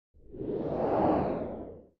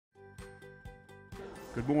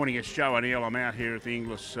Good morning, it's Joe O'Neill. I'm out here at the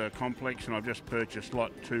Inglis complex and I've just purchased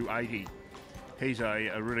lot 280. He's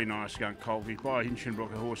a really nice skunk colt. He's by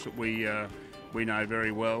Hinchinbrook, a horse that we know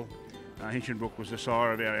very well. Hinchinbrook was the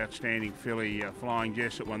sire of our outstanding filly Flying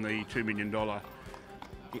Jess that won the $2 million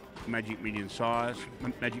Magic Millions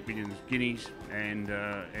guineas,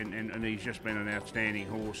 and he's just been an outstanding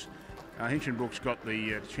horse. Hinchinbrook's got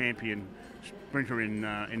the champion sprinter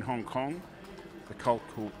in Hong Kong, the colt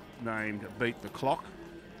named Beat the Clock,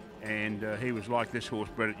 and he was like this horse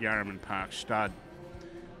bred at Yarraman Park Stud.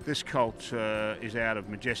 This colt is out of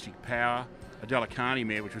Majestic Power, a Delicani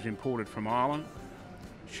mare which was imported from Ireland.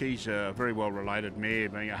 She's a very well related mare,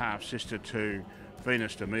 being a half sister to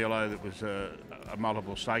Venus de Milo, that was a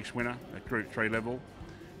multiple stakes winner at Group 3 level,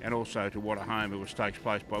 and also to What a Home, who was stakes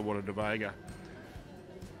placed by Water de Vega.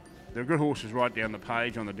 There are good horses right down the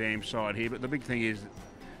page on the dam side here, but the big thing is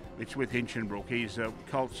it's with Hinchinbrook. He's a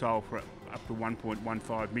colt sold for up to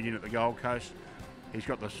 1.15 million at the Gold Coast. He's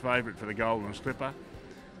got the favourite for the Golden Slipper,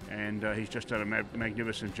 and he's just done a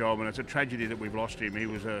magnificent job, and it's a tragedy that we've lost him. He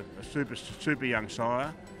was a super young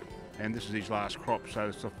sire, and this is his last crop, so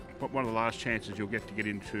it's one of the last chances you'll get to get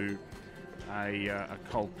into a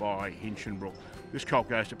colt by Hinchinbrook. This colt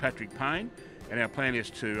goes to Patrick Payne, and our plan is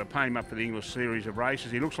to pay him up for the Inglis series of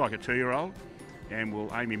races. He looks like a 2-year-old, and we'll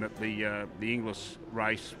aim him at the Inglis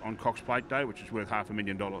race on Cox Plate Day, which is worth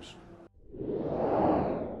 $500,000.